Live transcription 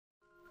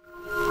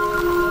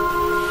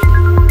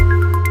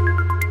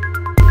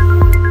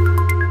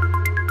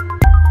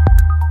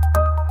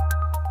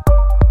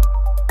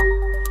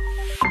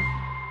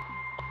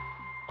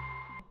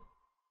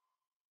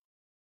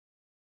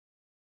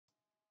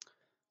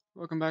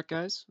Welcome back,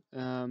 guys.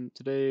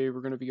 Today we're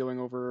going to be going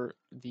over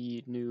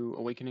the new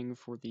awakening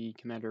for the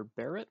commander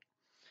Barret,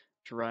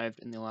 which arrived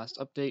in the last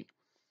update.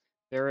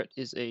 Barret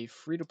is a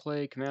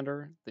free-to-play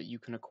commander that you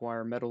can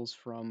acquire medals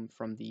from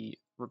the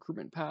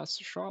Recruitment Pass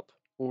shop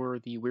or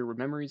the Wayward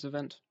Memories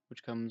event,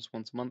 which comes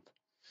once a month.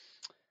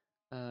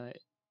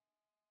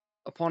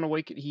 Upon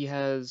awaken, he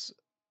has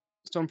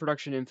stone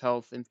production, imp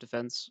health, imp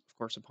defense. Of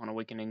course, upon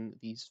awakening,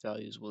 these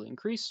values will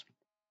increase.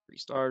 3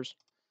 stars.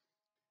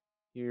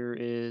 Here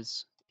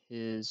is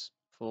his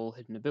full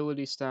hidden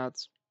ability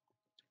stats.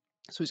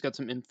 So he's got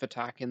some inf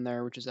attack in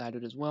there, which is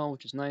added as well,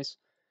 which is nice.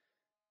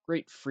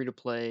 Great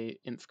free-to-play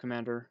inf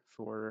commander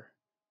for,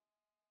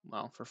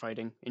 well, for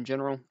fighting in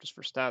general, just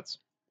for stats,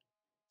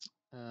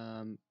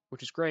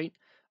 which is great.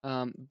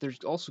 There's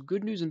also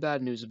good news and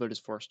bad news about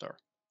his 4-star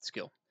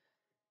skill.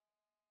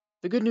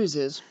 The good news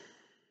is,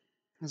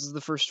 this is the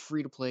first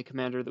free-to-play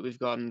commander that we've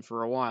gotten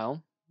for a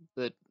while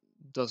that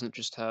doesn't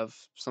just have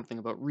something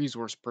about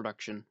resource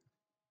production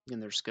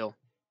in their skill,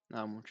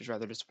 which is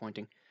rather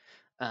disappointing.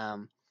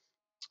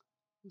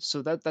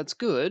 So that's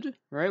good,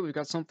 right? We've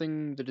got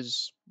something that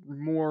is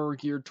more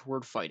geared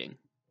toward fighting.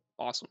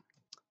 Awesome.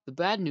 The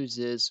bad news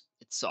is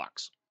it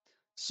sucks.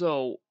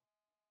 So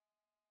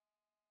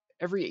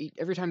every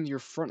time your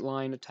front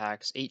line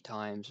attacks 8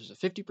 times, there's a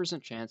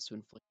 50% chance to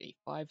inflict a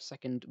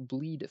 5-second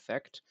bleed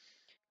effect,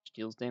 which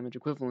deals damage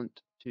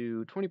equivalent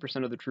to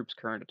 20% of the troop's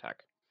current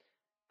attack.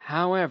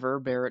 However,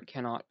 Barret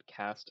cannot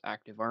cast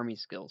active army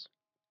skills.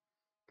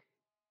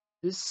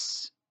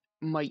 This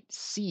might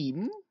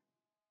seem,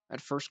 at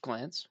first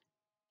glance,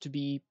 to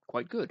be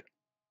quite good.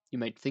 You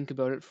might think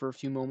about it for a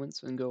few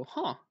moments and go,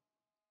 huh,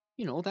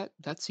 you know,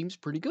 that seems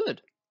pretty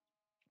good.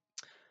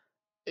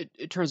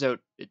 It turns out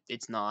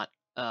it's not.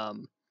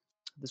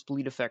 This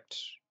bleed effect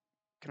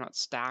cannot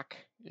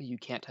stack. You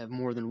can't have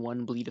more than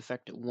one bleed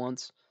effect at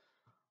once.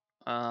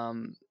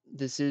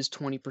 This is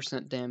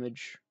 20%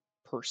 damage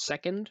per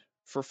second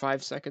for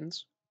 5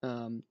 seconds,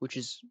 which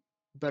is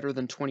better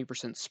than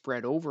 20%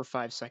 spread over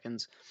 5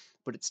 seconds,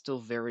 but it's still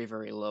very,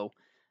 very low.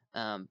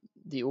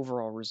 The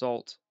overall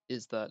result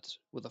is that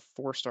with a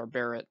 4-star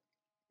Barret,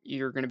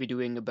 you're going to be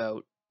doing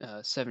about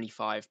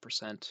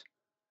 75%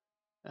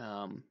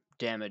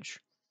 damage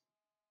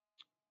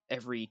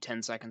every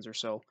 10 seconds or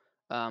so,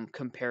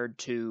 compared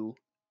to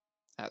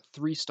at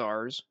 3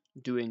 stars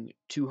doing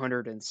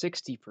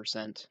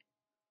 260%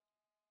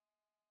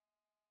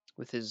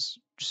 with his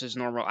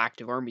normal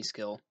active army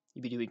skill.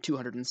 You'd be doing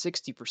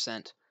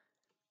 260%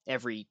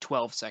 every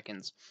 12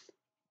 seconds.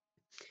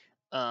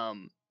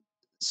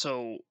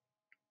 So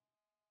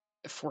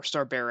a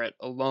 4-star Barret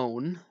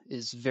alone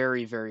is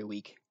very, very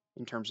weak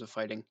in terms of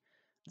fighting.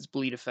 This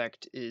bleed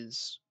effect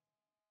is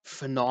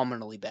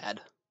phenomenally bad.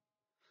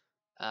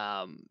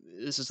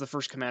 This is the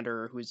first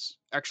commander who's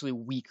actually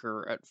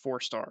weaker at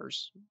 4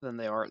 stars than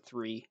they are at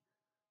 3.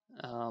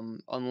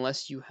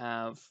 Unless you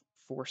have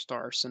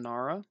 4-star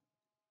Sonara,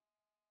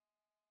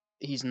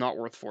 he's not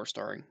worth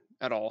 4-starring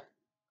at all.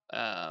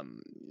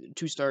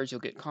 2 stars,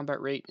 you'll get combat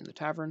rate in the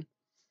tavern.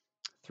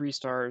 3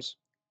 stars,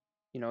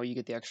 you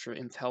get the extra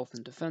imp health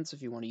and defense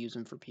if you want to use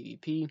him for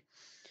PvP.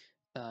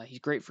 He's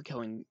great for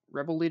killing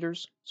rebel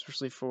leaders,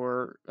 especially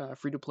for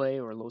free-to-play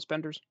or low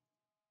spenders.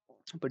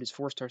 But his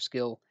 4-star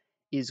skill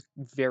is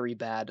very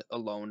bad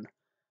alone.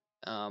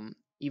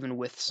 Even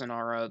with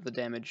Sonara, the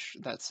damage,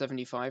 that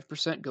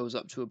 75% goes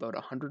up to about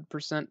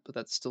 100%, but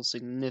that's still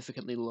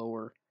significantly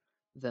lower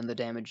than the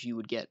damage you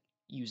would get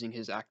using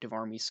his active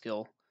army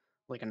skill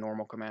like a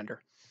normal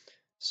commander.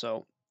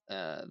 So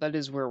that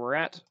is where we're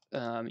at.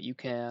 You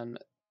can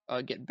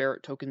get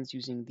Barret tokens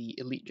using the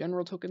Elite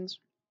General tokens.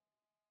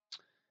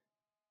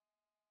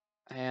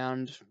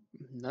 And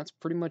that's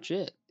pretty much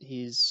it.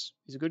 He's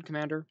a good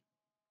commander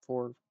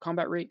for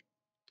combat rate,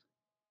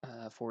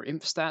 for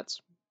imp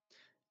stats,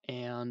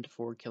 and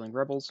for killing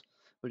rebels,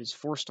 but his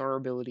 4-star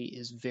ability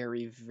is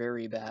very,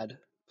 very bad.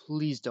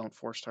 Please don't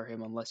 4-star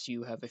him unless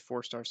you have a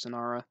 4-star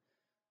Sonara,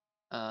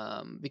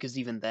 because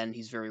even then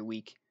he's very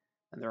weak,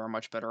 and there are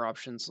much better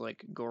options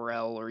like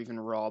Gorel or even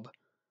Rob.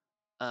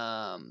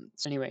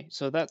 Anyway,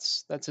 so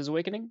that's his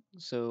awakening.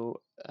 So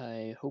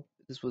I hope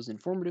this was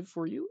informative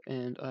for you,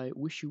 and I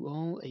wish you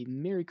all a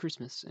Merry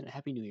Christmas and a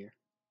Happy New Year.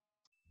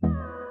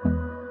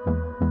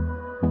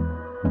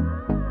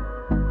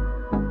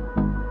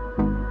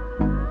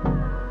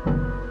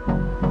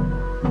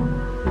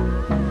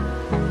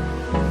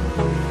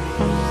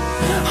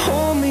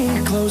 Hold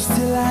me close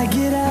till I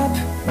get up.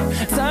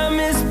 Time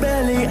is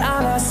barely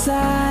on our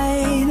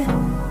side.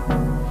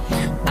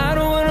 I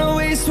don't wanna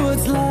waste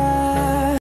what's left.